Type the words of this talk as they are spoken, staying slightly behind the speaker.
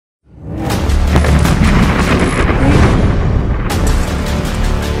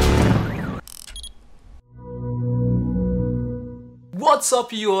What's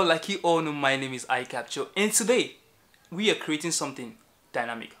up you all? Like you all know, my name is iCapture, and today we are creating something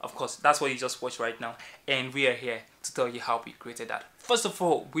dynamic. Of course, that's what you just watched right now, and we are here to tell you how we created that. First of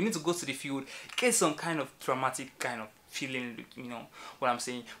all, we need to go to the field, get some kind of dramatic kind of feeling, you know what I'm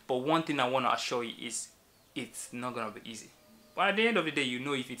saying. But one thing I want to assure you is it's not gonna be easy. But at the end of the day, you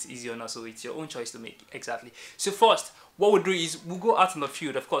know if it's easy or not, so it's your own choice to make. Exactly. So first, what we'll do is we'll go out on the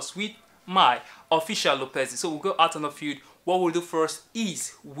field, of course, with my official Lopez. So we'll go out on the field. What we'll do first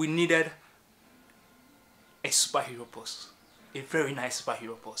is we needed a superhero pose, a very nice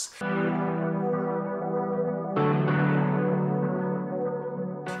superhero pose.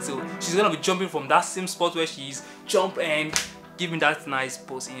 So she's gonna be jumping from that same spot where she is, jump and giving that nice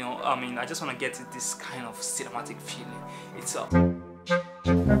pose. You know, I mean, I just want to get this kind of cinematic feeling itself.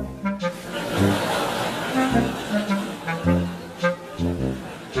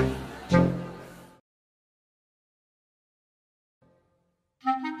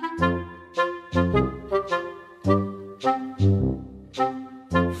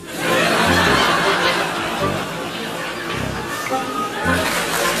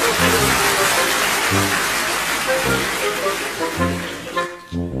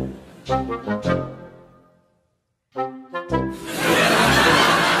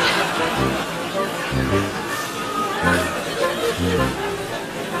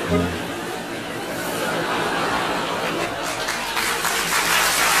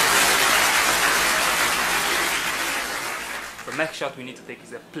 The next shot we need to take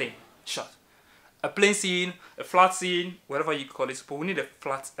is a plane shot. A plane scene, a flat scene, whatever you call it, but we need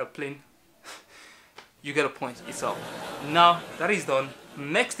a plane. You get a point itself. Now that is done,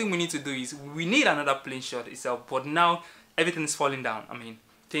 next thing we need to do is we need another plane shot itself, but now everything is falling down. I mean,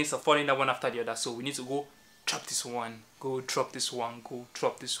 things are falling down one after the other, so we need to go drop this one, go drop this one, go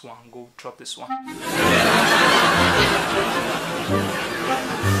drop this one, go drop this one.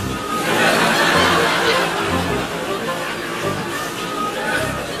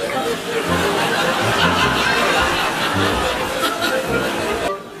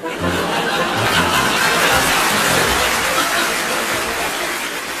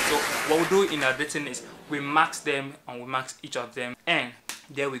 What we'll do in editing is we max them and we max each of them, and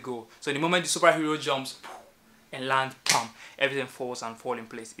there we go. So the moment the superhero jumps and lands, bam, everything falls and falls in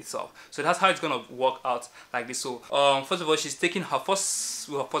place itself. So that's how it's gonna work out like this. So first of all, she's taking her first.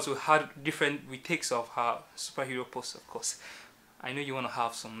 Well, of course, we had different retakes of her superhero pose. Of course, I know you want to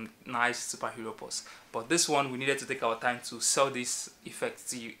have some nice superhero pose, but this one we needed to take our time to sell this effect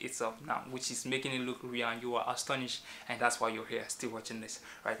to you itself now, which is making it look real, and you are astonished, and that's why you're here still watching this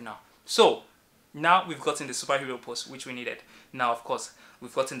right now. So now we've gotten the superhero pose which we needed. Now of course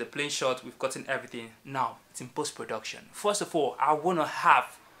we've gotten the plane shot, we've gotten everything. Now it's in post-production. First of all, I want to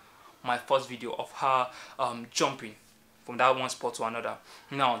have my first video of her jumping from that one spot to another.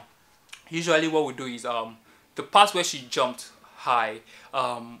 Now usually what we do is the part where she jumped high,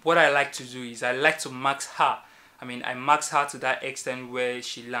 what I like to do is I like to max her. I mean, I max her to that extent where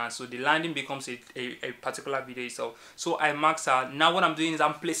she lands, so the landing becomes a particular video itself. So I max her. Now what I'm doing is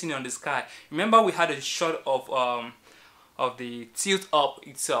I'm placing it on the sky. Remember we had a shot of the tilt up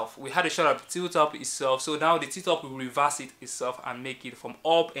itself. We had a shot of the tilt up itself. So now the tilt up will reverse it itself and make it from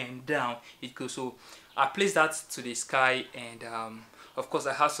up and down. It goes. So I place that to the sky, and of course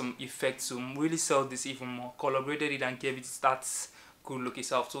I have some effects to really sell this even more. Collaborated it and gave it that good look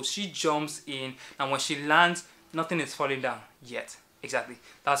itself. So she jumps in, and when she lands, nothing is falling down yet. Exactly.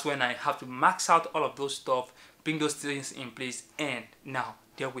 That's when I have to max out all of those stuff, bring those things in place, and now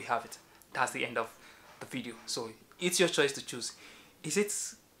there we have it. That's the end of the video. So it's your choice to choose. Is it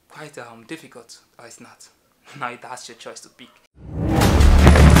quite difficult or it's not? Now that's your choice to pick.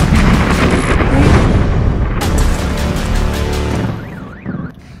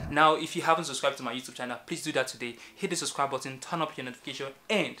 Now, if you haven't subscribed to my YouTube channel, please do that today. Hit the subscribe button, turn up your notification,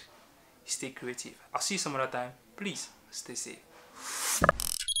 and stay creative. I'll see you some other time. Please stay safe.